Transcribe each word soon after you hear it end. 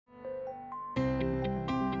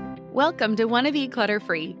Welcome to Wanna Be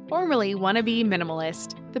Clutter-Free, formerly Wanna Be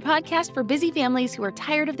Minimalist, the podcast for busy families who are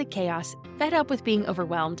tired of the chaos, fed up with being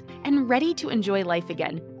overwhelmed, and ready to enjoy life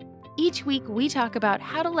again. Each week, we talk about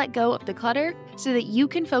how to let go of the clutter so that you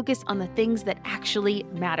can focus on the things that actually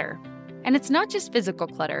matter. And it's not just physical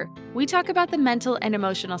clutter. We talk about the mental and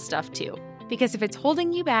emotional stuff too, because if it's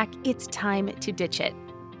holding you back, it's time to ditch it.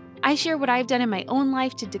 I share what I've done in my own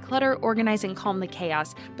life to declutter, organize, and calm the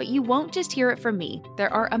chaos, but you won't just hear it from me.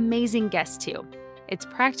 There are amazing guests too. It's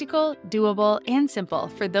practical, doable, and simple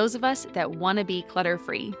for those of us that want to be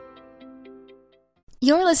clutter-free.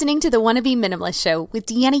 You're listening to the Wanna Be Minimalist Show with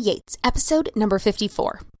Deanna Yates, episode number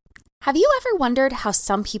 54. Have you ever wondered how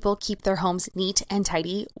some people keep their homes neat and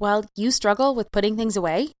tidy while you struggle with putting things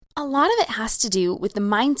away? A lot of it has to do with the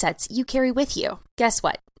mindsets you carry with you. Guess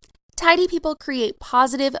what? Tidy people create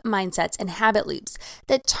positive mindsets and habit loops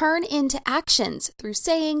that turn into actions through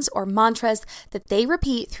sayings or mantras that they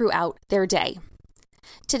repeat throughout their day.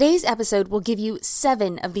 Today's episode will give you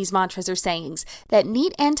 7 of these mantras or sayings that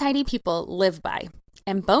neat and tidy people live by.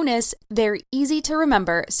 And bonus, they're easy to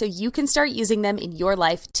remember so you can start using them in your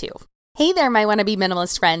life too. Hey there, my wannabe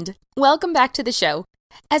minimalist friend. Welcome back to the show.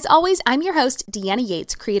 As always, I'm your host, Deanna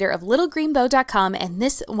Yates, creator of littlegreenbow.com and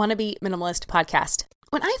this Wannabe Minimalist podcast.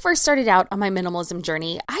 When I first started out on my minimalism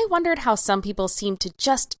journey, I wondered how some people seem to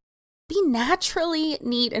just be naturally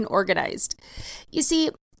neat and organized. You see,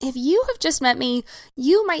 if you have just met me,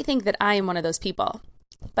 you might think that I am one of those people.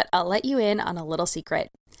 But I'll let you in on a little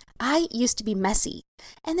secret. I used to be messy,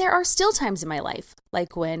 and there are still times in my life,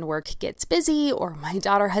 like when work gets busy, or my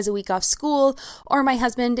daughter has a week off school, or my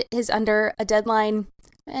husband is under a deadline,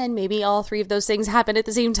 and maybe all 3 of those things happen at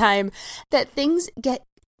the same time, that things get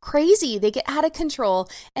crazy, they get out of control,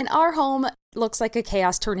 and our home looks like a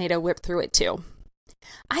chaos tornado whipped through it too.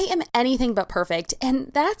 I am anything but perfect, and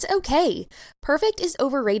that's okay. Perfect is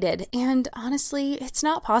overrated, and honestly, it's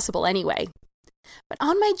not possible anyway. But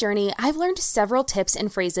on my journey, I've learned several tips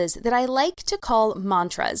and phrases that I like to call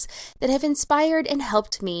mantras that have inspired and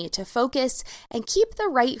helped me to focus and keep the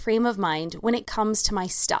right frame of mind when it comes to my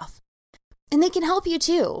stuff. And they can help you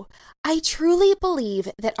too. I truly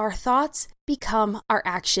believe that our thoughts become our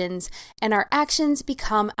actions, and our actions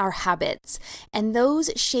become our habits, and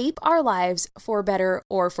those shape our lives for better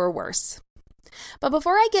or for worse. But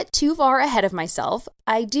before I get too far ahead of myself,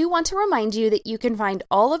 I do want to remind you that you can find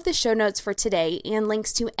all of the show notes for today and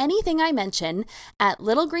links to anything I mention at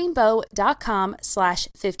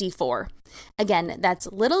littlegreenbow.com/54. Again, that's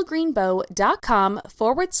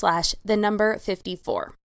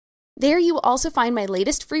littlegreenbow.com/54. There you will also find my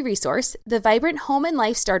latest free resource, the Vibrant Home and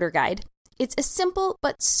Life Starter Guide. It's a simple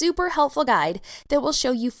but super helpful guide that will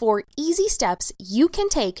show you 4 easy steps you can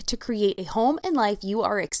take to create a home and life you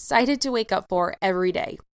are excited to wake up for every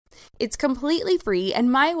day. It's completely free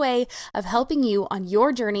and my way of helping you on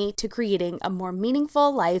your journey to creating a more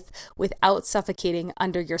meaningful life without suffocating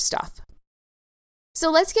under your stuff. So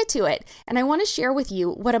let's get to it, and I want to share with you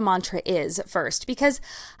what a mantra is first, because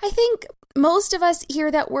I think most of us hear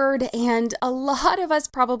that word, and a lot of us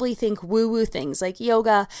probably think woo-woo things like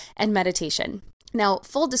yoga and meditation. Now,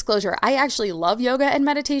 full disclosure, I actually love yoga and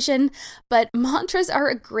meditation, but mantras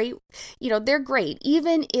are they're great,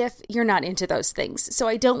 even if you're not into those things. So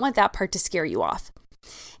I don't want that part to scare you off.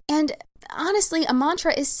 And honestly, a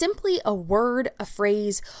mantra is simply a word, a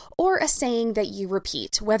phrase, or a saying that you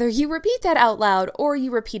repeat, whether you repeat that out loud or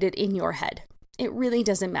you repeat it in your head. It really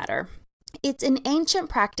doesn't matter. It's an ancient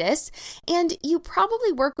practice, and you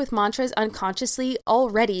probably work with mantras unconsciously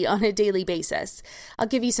already on a daily basis. I'll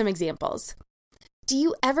give you some examples. Do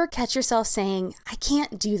you ever catch yourself saying, I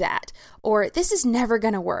can't do that, or this is never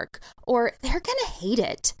going to work, or they're going to hate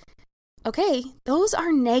it? Okay, those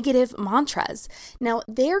are negative mantras. Now,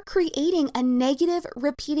 they're creating a negative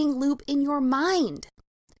repeating loop in your mind.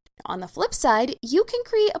 On the flip side, you can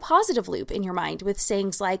create a positive loop in your mind with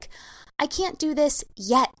sayings like, I can't do this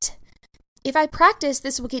yet. If I practice,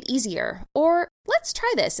 this will get easier. Or let's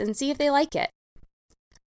try this and see if they like it.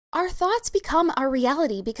 Our thoughts become our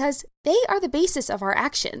reality because they are the basis of our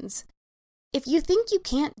actions. If you think you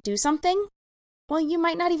can't do something, well, you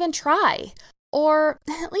might not even try. Or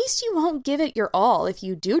at least you won't give it your all if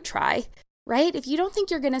you do try, right? If you don't think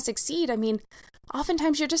you're going to succeed,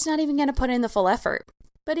 oftentimes you're just not even going to put in the full effort.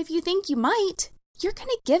 But if you think you might, you're going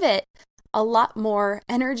to give it a lot more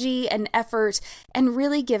energy and effort and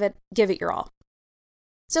really give it your all.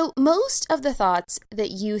 So most of the thoughts that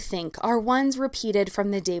you think are ones repeated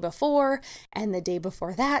from the day before and the day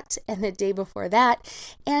before that and the day before that,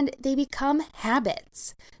 and they become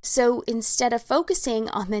habits. So instead of focusing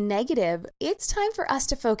on the negative, it's time for us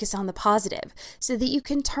to focus on the positive so that you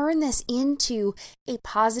can turn this into a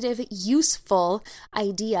positive, useful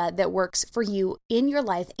idea that works for you in your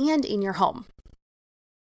life and in your home.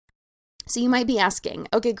 So you might be asking,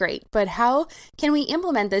 okay, great, but how can we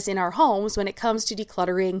implement this in our homes when it comes to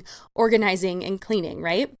decluttering, organizing, and cleaning,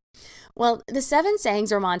 right? Well, the 7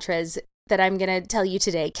 sayings or mantras that I'm going to tell you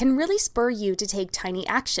today can really spur you to take tiny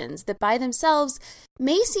actions that by themselves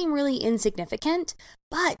may seem really insignificant,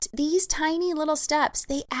 but these tiny little steps,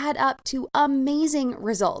 they add up to amazing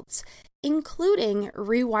results, including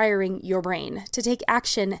rewiring your brain to take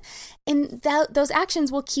action. And those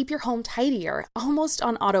actions will keep your home tidier, almost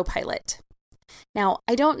on autopilot. Now,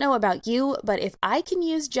 I don't know about you, but if I can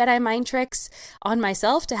use Jedi mind tricks on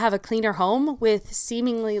myself to have a cleaner home with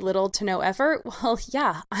seemingly little to no effort, well,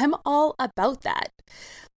 yeah, I'm all about that.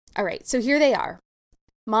 All right, so here they are.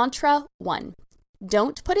 Mantra 1,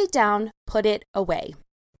 don't put it down, put it away.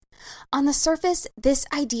 On the surface, this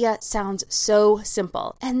idea sounds so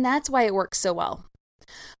simple, and that's why it works so well.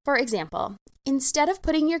 For example, instead of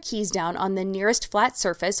putting your keys down on the nearest flat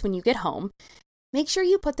surface when you get home, make sure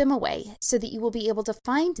you put them away so that you will be able to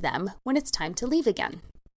find them when it's time to leave again.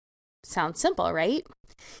 Sounds simple, right?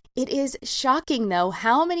 It is shocking, though,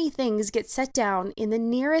 how many things get set down in the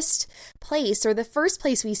nearest place or the first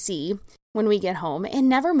place we see when we get home and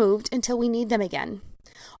never moved until we need them again,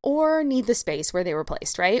 or need the space where they were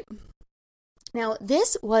placed, right? Now,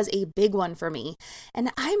 this was a big one for me,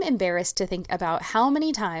 and I'm embarrassed to think about how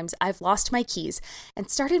many times I've lost my keys and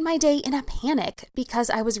started my day in a panic because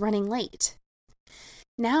I was running late.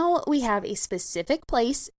 Now we have a specific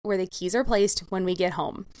place where the keys are placed when we get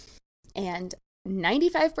home, and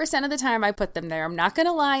 95% of the time I put them there. I'm not going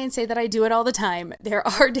to lie and say that I do it all the time. There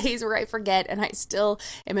are days where I forget and I still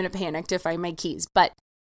am in a panic to find my keys, but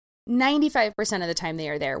 95% of the time they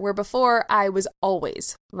are there, where before I was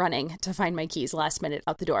always running to find my keys last minute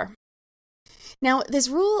out the door. Now, this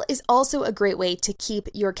rule is also a great way to keep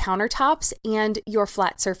your countertops and your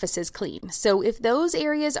flat surfaces clean. So if those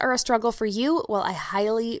areas are a struggle for you, well, I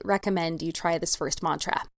highly recommend you try this first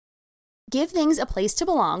mantra. Give things a place to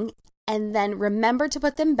belong, and then remember to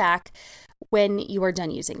put them back when you are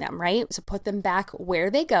done using them, right? So put them back where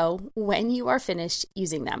they go when you are finished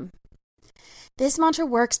using them. This mantra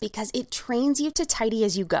works because it trains you to tidy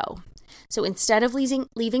as you go. So instead of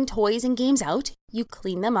leaving toys and games out, you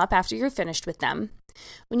clean them up after you're finished with them.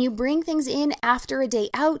 When you bring things in after a day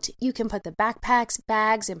out, you can put the backpacks,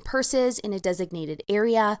 bags, and purses in a designated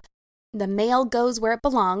area. The mail goes where it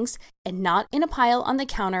belongs and not in a pile on the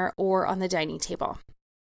counter or on the dining table.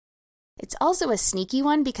 It's also a sneaky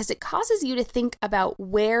one because it causes you to think about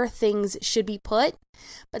where things should be put,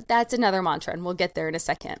 but that's another mantra, and we'll get there in a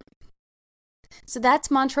second. So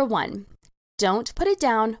that's mantra 1. Don't put it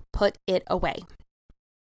down, put it away.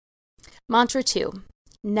 Mantra 2.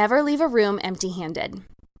 Never leave a room empty-handed.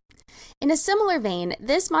 In a similar vein,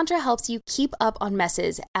 this mantra helps you keep up on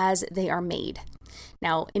messes as they are made.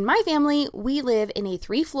 Now, in my family, we live in a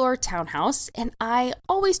 3-floor townhouse, and I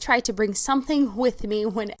always try to bring something with me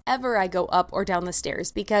whenever I go up or down the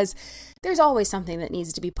stairs because there's always something that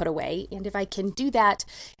needs to be put away, and if I can do that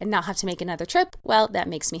and not have to make another trip, well, that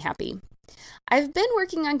makes me happy. I've been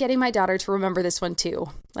working on getting my daughter to remember this one too.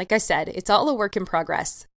 Like I said, it's all a work in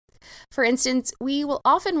progress. For instance, we will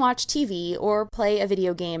often watch TV or play a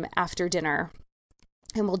video game after dinner,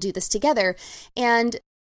 and we'll do this together. And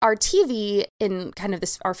our TV in kind of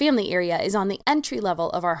our family area is on the entry level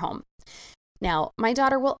of our home. Now, my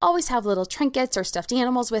daughter will always have little trinkets or stuffed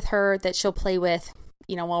animals with her that she'll play with,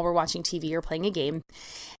 while we're watching TV or playing a game.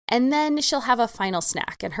 And then she'll have a final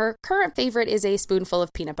snack, and her current favorite is a spoonful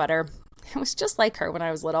of peanut butter. It was just like her when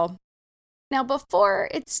I was little. Now, before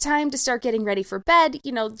it's time to start getting ready for bed,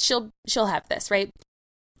 she'll have this, right?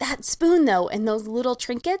 That spoon, though, and those little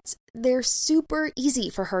trinkets, they're super easy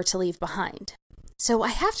for her to leave behind. So I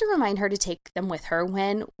have to remind her to take them with her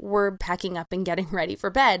when we're packing up and getting ready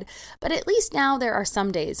for bed. But at least now there are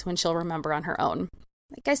some days when she'll remember on her own.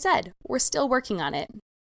 Like I said, we're still working on it.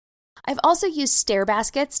 I've also used stair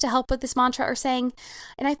baskets to help with this mantra or saying,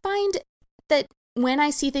 and I find that when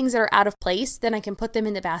I see things that are out of place, then I can put them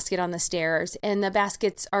in the basket on the stairs, and the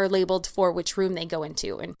baskets are labeled for which room they go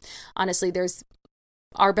into. And honestly, there's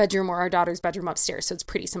our bedroom or our daughter's bedroom upstairs, so it's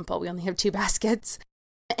pretty simple. We only have 2 baskets.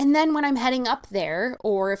 And then when I'm heading up there,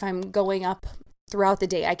 or if I'm going up throughout the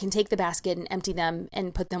day. I can take the basket and empty them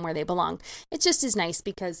and put them where they belong. It just is nice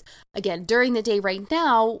because, again, during the day right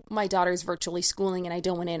now, my daughter's virtually schooling and I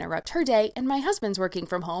don't want to interrupt her day, and my husband's working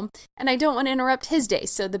from home and I don't want to interrupt his day.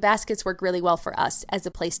 So the baskets work really well for us as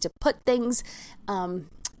a place to put things,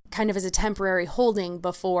 kind of as a temporary holding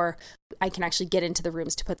before I can actually get into the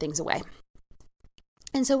rooms to put things away.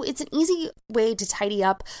 And so it's an easy way to tidy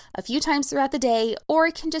up a few times throughout the day, or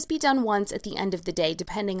it can just be done once at the end of the day,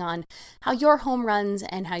 depending on how your home runs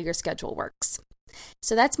and how your schedule works.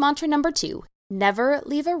 So that's mantra number 2, never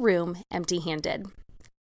leave a room empty-handed.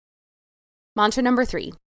 Mantra number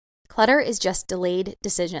 3, clutter is just delayed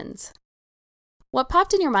decisions. What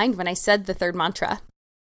popped in your mind when I said the third mantra?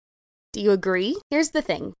 Do you agree? Here's the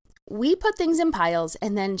thing. We put things in piles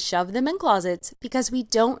and then shove them in closets because we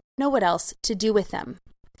don't know what else to do with them.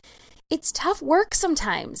 It's tough work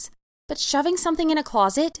sometimes, but shoving something in a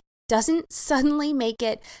closet doesn't suddenly make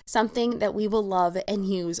it something that we will love and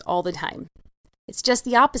use all the time. It's just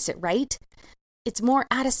the opposite, right? It's more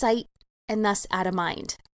out of sight and thus out of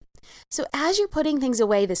mind. So as you're putting things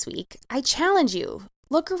away this week, I challenge you.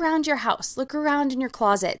 Look around your house, look around in your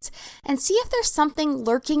closets, and see if there's something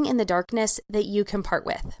lurking in the darkness that you can part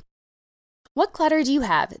with. What clutter do you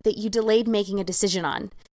have that you delayed making a decision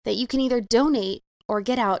on, that you can either donate or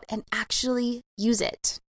get out and actually use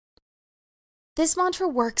it? This mantra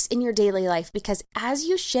works in your daily life because as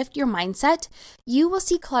you shift your mindset, you will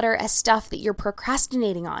see clutter as stuff that you're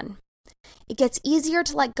procrastinating on. It gets easier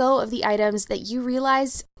to let go of the items that you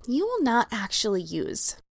realize you will not actually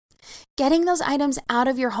use. Getting those items out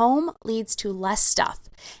of your home leads to less stuff,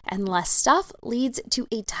 and less stuff leads to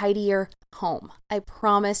a tidier home. I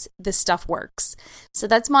promise this stuff works. So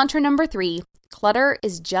that's mantra number 3. Clutter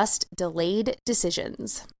is just delayed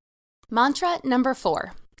decisions. Mantra number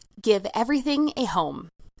 4. Give everything a home.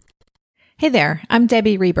 Hey there, I'm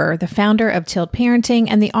Debbie Reber, the founder of Tilt Parenting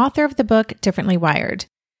and the author of the book Differently Wired.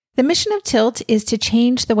 The mission of Tilt is to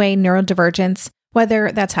change the way neurodivergence,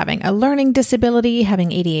 whether that's having a learning disability, having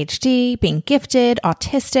ADHD, being gifted,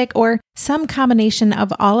 autistic, or some combination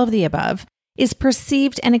of all of the above, is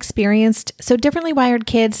perceived and experienced so differently wired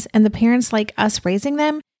kids and the parents like us raising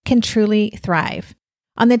them can truly thrive.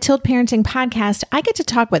 On the Tilt Parenting podcast, I get to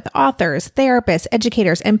talk with authors, therapists,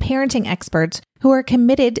 educators, and parenting experts who are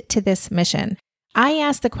committed to this mission. I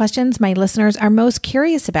ask the questions my listeners are most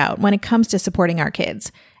curious about when it comes to supporting our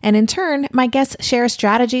kids. And in turn, my guests share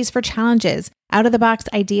strategies for challenges, out-of-the-box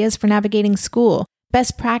ideas for navigating school,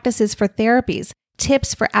 best practices for therapies,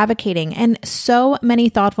 tips for advocating, and so many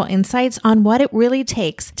thoughtful insights on what it really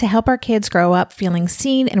takes to help our kids grow up feeling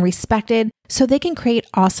seen and respected so they can create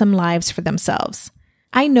awesome lives for themselves.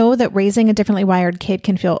 I know that raising a differently wired kid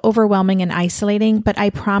can feel overwhelming and isolating, but I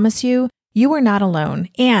promise you, you are not alone,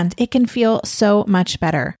 and it can feel so much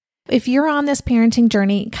better. If you're on this parenting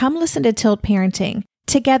journey, come listen to Tilt Parenting.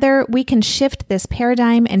 Together, we can shift this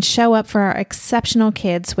paradigm and show up for our exceptional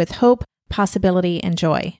kids with hope, possibility, and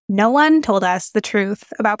joy. No one told us the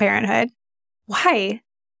truth about parenthood. Why?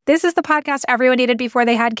 This is the podcast everyone needed before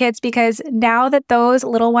they had kids because now that those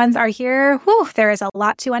little ones are here, there is a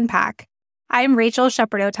lot to unpack. I'm Rachel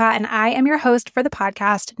Shepardota, and I am your host for the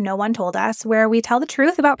podcast No One Told Us, where we tell the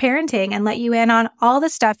truth about parenting and let you in on all the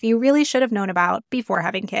stuff you really should have known about before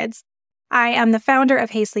having kids. I am the founder of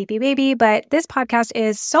Hey Sleepy Baby, but this podcast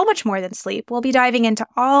is so much more than sleep. We'll be diving into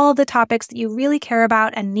all the topics that you really care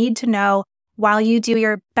about and need to know while you do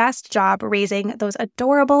your best job raising those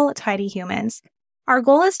adorable, tidy humans. Our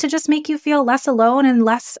goal is to just make you feel less alone and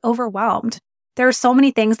less overwhelmed. There are so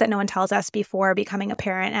many things that no one tells us before becoming a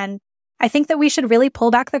parent, and I think that we should really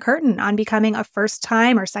pull back the curtain on becoming a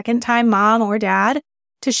first-time or second-time mom or dad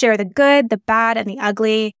to share the good, the bad, and the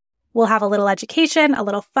ugly. We'll have a little education, a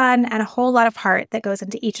little fun, and a whole lot of heart that goes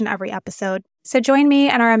into each and every episode. So join me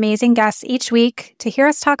and our amazing guests each week to hear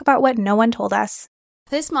us talk about what no one told us.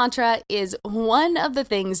 This mantra is one of the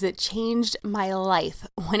things that changed my life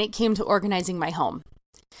when it came to organizing my home.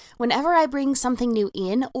 Whenever I bring something new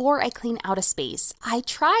in or I clean out a space, I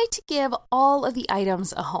try to give all of the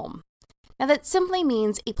items a home. Now that simply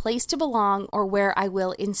means a place to belong or where I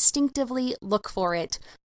will instinctively look for it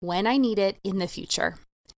when I need it in the future.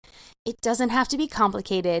 It doesn't have to be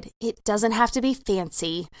complicated. It doesn't have to be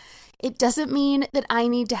fancy. It doesn't mean that I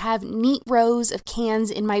need to have neat rows of cans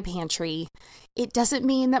in my pantry. It doesn't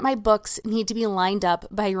mean that my books need to be lined up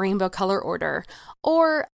by rainbow color order,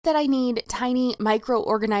 or that I need tiny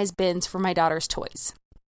micro-organized bins for my daughter's toys.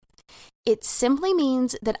 It simply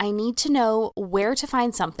means that I need to know where to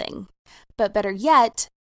find something, but better yet,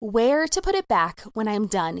 where to put it back when I'm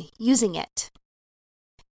done using it.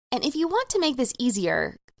 And if you want to make this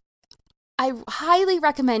easier, I highly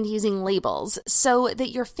recommend using labels so that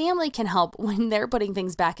your family can help when they're putting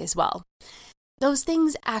things back as well. Those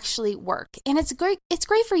things actually work. And it's great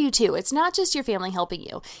for you too. It's not just your family helping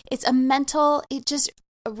you. It just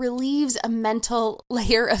relieves a mental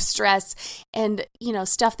layer of stress and,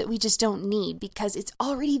 stuff that we just don't need because it's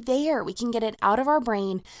already there. We can get it out of our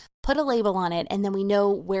brain, put a label on it, and then we know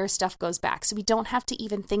where stuff goes back. So we don't have to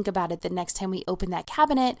even think about it the next time we open that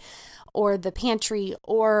cabinet or the pantry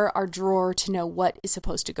or our drawer to know what is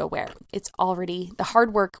supposed to go where. The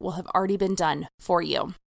hard work will have already been done for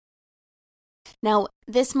you. Now,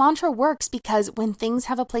 this mantra works because when things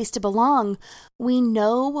have a place to belong, we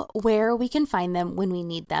know where we can find them when we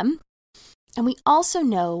need them. And we also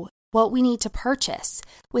know what we need to purchase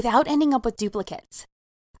without ending up with duplicates.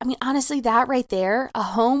 I mean, honestly, that right there, a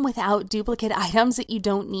home without duplicate items that you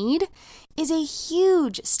don't need, is a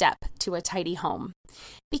huge step to a tidy home.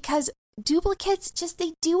 Because duplicates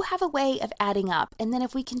they do have a way of adding up. And then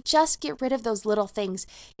if we can just get rid of those little things,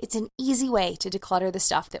 it's an easy way to declutter the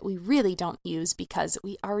stuff that we really don't use because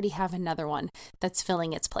we already have another one that's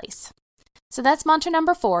filling its place. So that's mantra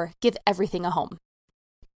number 4, give everything a home.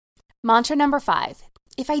 Mantra number 5,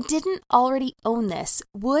 if I didn't already own this,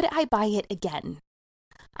 would I buy it again?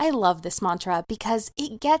 I love this mantra because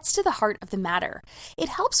it gets to the heart of the matter. It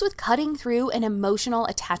helps with cutting through an emotional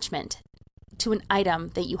attachment to an item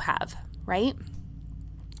that you have, right?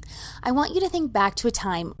 I want you to think back to a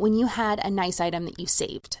time when you had a nice item that you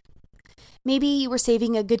saved. Maybe you were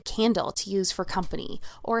saving a good candle to use for company,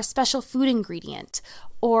 or a special food ingredient,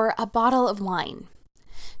 or a bottle of wine.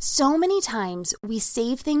 So many times we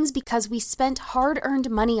save things because we spent hard-earned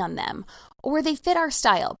money on them, or they fit our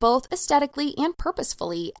style, both aesthetically and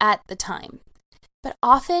purposefully at the time. But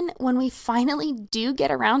often when we finally do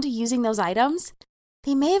get around to using those items,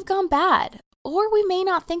 they may have gone bad, or we may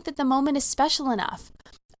not think that the moment is special enough,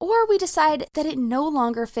 or we decide that it no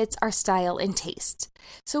longer fits our style and taste.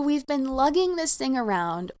 So we've been lugging this thing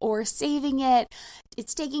around or saving it.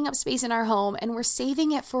 It's taking up space in our home, and we're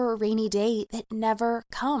saving it for a rainy day that never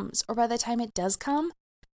comes. Or by the time it does come,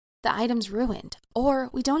 the item's ruined, or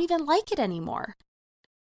we don't even like it anymore.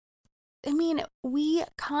 I mean, we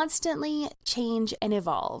constantly change and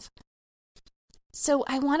evolve. So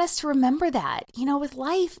I want us to remember that, with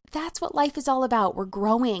life, that's what life is all about. We're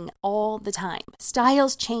growing all the time.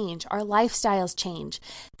 Styles change. Our lifestyles change.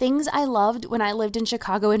 Things I loved when I lived in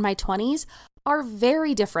Chicago in my 20s are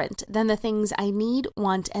very different than the things I need,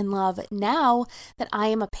 want, and love now that I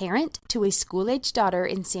am a parent to a school-aged daughter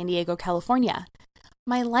in San Diego, California.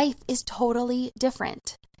 My life is totally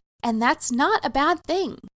different. And that's not a bad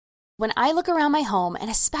thing. When I look around my home, and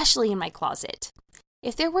especially in my closet,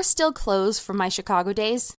 if there were still clothes from my Chicago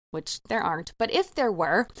days, which there aren't, but if there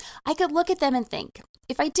were, I could look at them and think,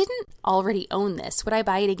 if I didn't already own this, would I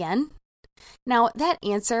buy it again? Now, that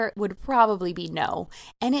answer would probably be no,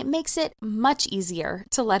 and it makes it much easier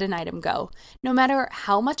to let an item go. No matter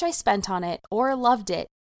how much I spent on it or loved it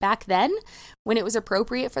back then, when it was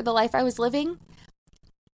appropriate for the life I was living,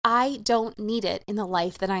 I don't need it in the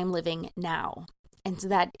life that I'm living now. And so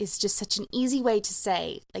that is just such an easy way to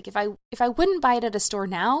say, like, if I wouldn't buy it at a store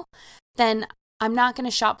now, then I'm not going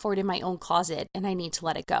to shop for it in my own closet and I need to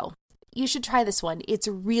let it go. You should try this one. It's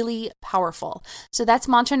really powerful. So that's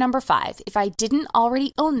mantra number 5. If I didn't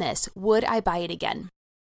already own this, would I buy it again?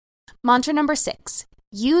 Mantra number 6,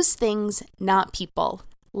 use things, not people.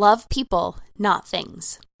 Love people, not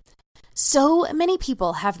things. So many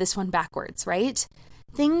people have this one backwards, right?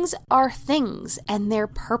 Things are things, and their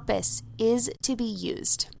purpose is to be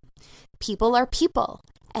used. People are people,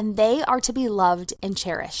 and they are to be loved and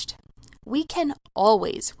cherished. We can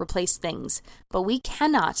always replace things, but we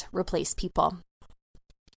cannot replace people.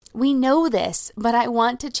 We know this, but I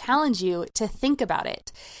want to challenge you to think about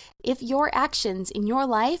it. If your actions in your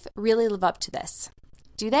life really live up to this,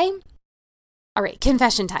 do they? All right,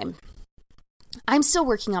 confession time. I'm still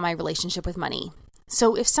working on my relationship with money.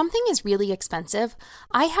 So if something is really expensive,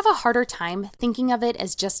 I have a harder time thinking of it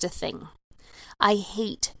as just a thing. I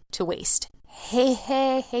hate to waste.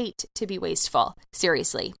 Hate to be wasteful.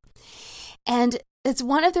 Seriously. And it's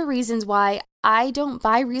one of the reasons why I don't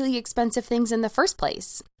buy really expensive things in the first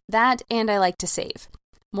place. That, and I like to save.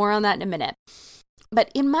 More on that in a minute. But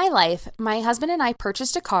in my life, my husband and I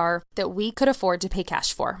purchased a car that we could afford to pay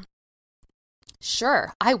cash for.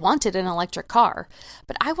 Sure, I wanted an electric car,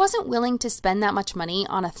 but I wasn't willing to spend that much money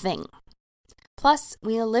on a thing. Plus,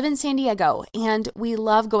 we live in San Diego and we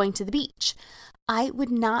love going to the beach. I would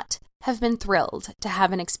not have been thrilled to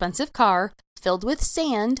have an expensive car filled with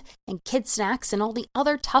sand and kid snacks and all the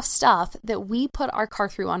other tough stuff that we put our car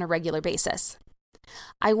through on a regular basis.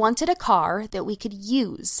 I wanted a car that we could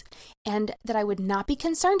use and that I would not be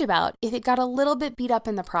concerned about if it got a little bit beat up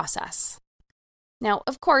in the process. Now,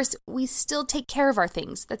 of course, we still take care of our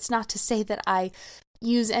things. That's not to say that I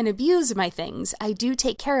use and abuse my things. I do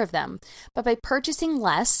take care of them. But by purchasing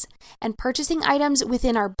less and purchasing items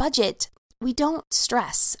within our budget, we don't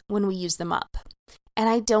stress when we use them up. And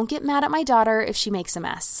I don't get mad at my daughter if she makes a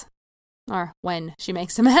mess. Or when she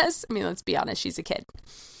makes a mess. I mean, let's be honest, she's a kid.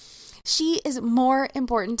 She is more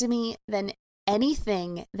important to me than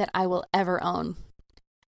anything that I will ever own.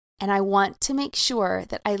 And I want to make sure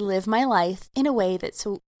that I live my life in a way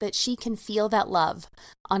that she can feel that love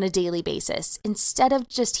on a daily basis instead of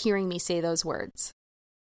just hearing me say those words.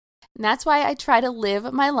 And that's why I try to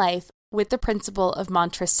live my life with the principle of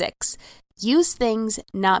mantra 6. Use things,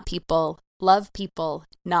 not people. Love people,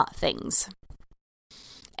 not things.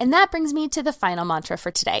 And that brings me to the final mantra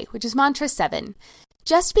for today, which is mantra 7.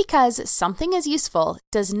 Just because something is useful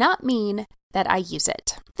does not mean that I use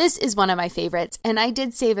it. This is one of my favorites, and I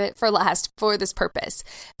did save it for last for this purpose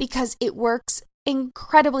because it works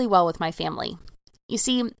incredibly well with my family. You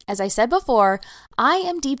see, as I said before, I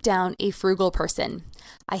am deep down a frugal person.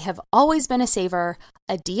 I have always been a saver,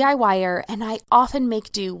 a DIYer, and I often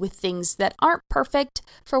make do with things that aren't perfect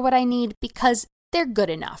for what I need because they're good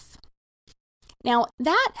enough. Now,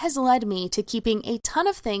 that has led me to keeping a ton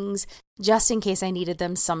of things just in case I needed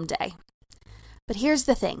them someday. But here's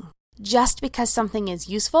the thing. Just because something is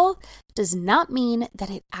useful does not mean that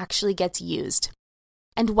it actually gets used.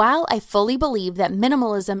 And while I fully believe that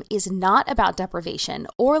minimalism is not about deprivation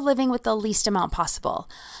or living with the least amount possible,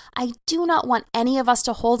 I do not want any of us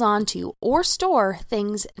to hold on to or store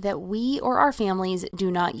things that we or our families do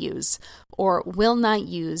not use or will not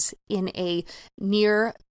use in a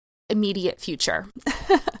near immediate future.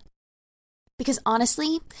 Because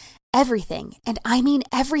honestly, everything, and I mean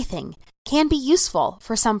everything, can be useful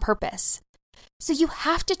for some purpose. So you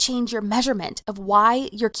have to change your measurement of why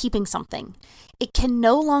you're keeping something. It can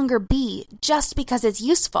no longer be just because it's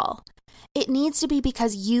useful. It needs to be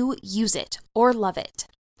because you use it or love it.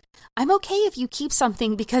 I'm okay if you keep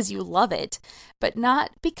something because you love it, but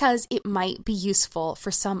not because it might be useful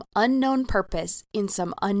for some unknown purpose in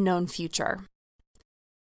some unknown future.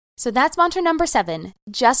 So that's mantra number 7.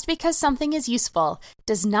 Just because something is useful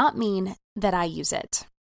does not mean that I use it.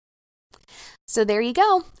 So there you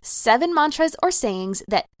go. 7 mantras or sayings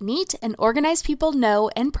that neat and organized people know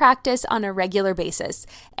and practice on a regular basis,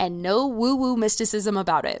 and no woo-woo mysticism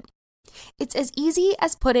about it. It's as easy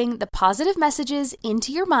as putting the positive messages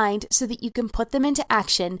into your mind so that you can put them into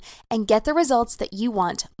action and get the results that you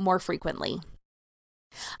want more frequently.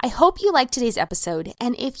 I hope you liked today's episode,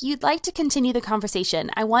 and if you'd like to continue the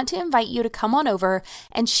conversation, I want to invite you to come on over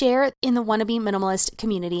and share in the Wannabe Minimalist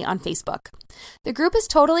community on Facebook. The group is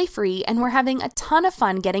totally free, and we're having a ton of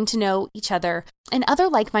fun getting to know each other and other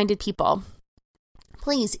like-minded people.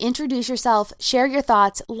 Please introduce yourself, share your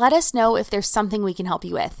thoughts, let us know if there's something we can help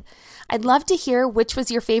you with. I'd love to hear which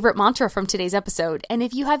was your favorite mantra from today's episode, and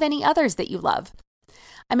if you have any others that you love.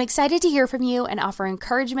 I'm excited to hear from you and offer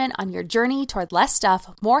encouragement on your journey toward less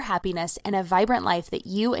stuff, more happiness, and a vibrant life that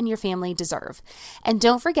you and your family deserve. And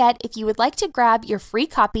don't forget, if you would like to grab your free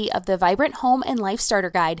copy of the Vibrant Home and Life Starter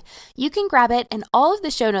Guide, you can grab it and all of the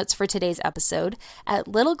show notes for today's episode at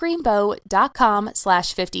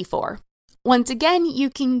littlegreenbow.com/54. Once again, you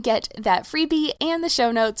can get that freebie and the show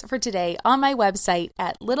notes for today on my website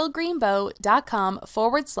at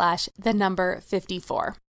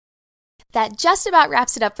littlegreenbow.com/54. That just about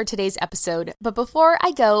wraps it up for today's episode. But before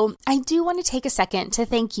I go, I do want to take a second to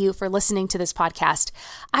thank you for listening to this podcast.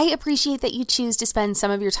 I appreciate that you choose to spend some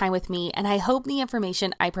of your time with me, and I hope the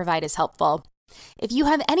information I provide is helpful. If you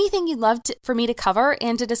have anything you'd love for me to cover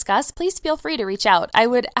and to discuss, please feel free to reach out. I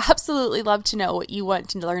would absolutely love to know what you want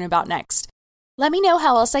to learn about next. Let me know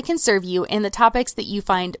how else I can serve you in the topics that you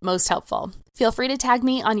find most helpful. Feel free to tag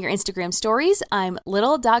me on your Instagram stories. I'm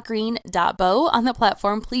little.green.bow on the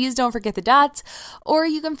platform. Please don't forget the dots. Or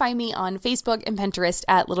you can find me on Facebook and Pinterest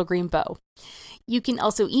at Little Green Bow. You can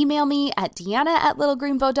also email me at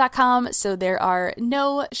deanna@littlegreenbow.com, so there are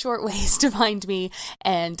no short ways to find me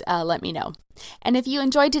and let me know. And if you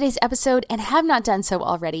enjoyed today's episode and have not done so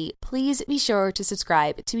already, please be sure to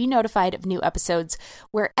subscribe to be notified of new episodes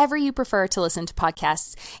wherever you prefer to listen to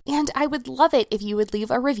podcasts. And I would love it if you would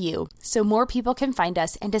leave a review so more people can find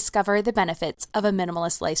us and discover the benefits of a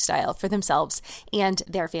minimalist lifestyle for themselves and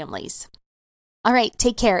their families. All right,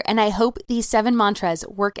 take care, and I hope these 7 mantras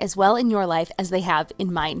work as well in your life as they have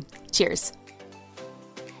in mine. Cheers.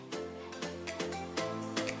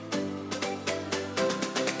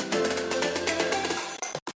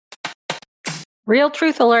 Real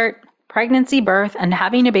truth alert. Pregnancy, birth, and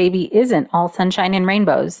having a baby isn't all sunshine and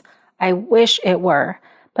rainbows. I wish it were.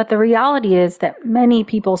 But the reality is that many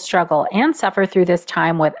people struggle and suffer through this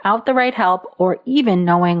time without the right help or even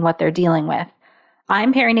knowing what they're dealing with.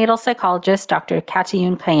 I'm perinatal psychologist Dr.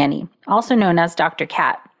 Katayun Kayeni, also known as Dr.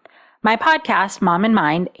 Kat. My podcast, Mom and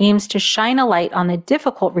Mind, aims to shine a light on the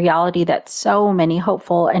difficult reality that so many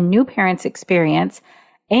hopeful and new parents experience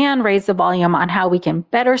and raise the volume on how we can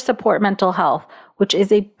better support mental health, which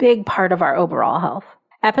is a big part of our overall health.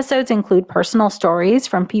 Episodes include personal stories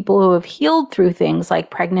from people who have healed through things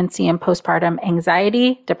like pregnancy and postpartum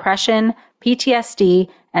anxiety, depression, PTSD,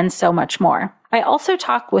 and so much more. I also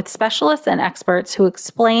talk with specialists and experts who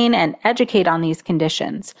explain and educate on these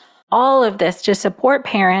conditions. All of this to support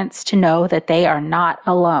parents to know that they are not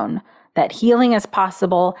alone, that healing is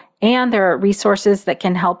possible, and there are resources that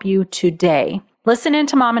can help you today. Listen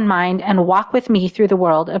into Mom and Mind and walk with me through the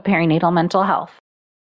world of perinatal mental health.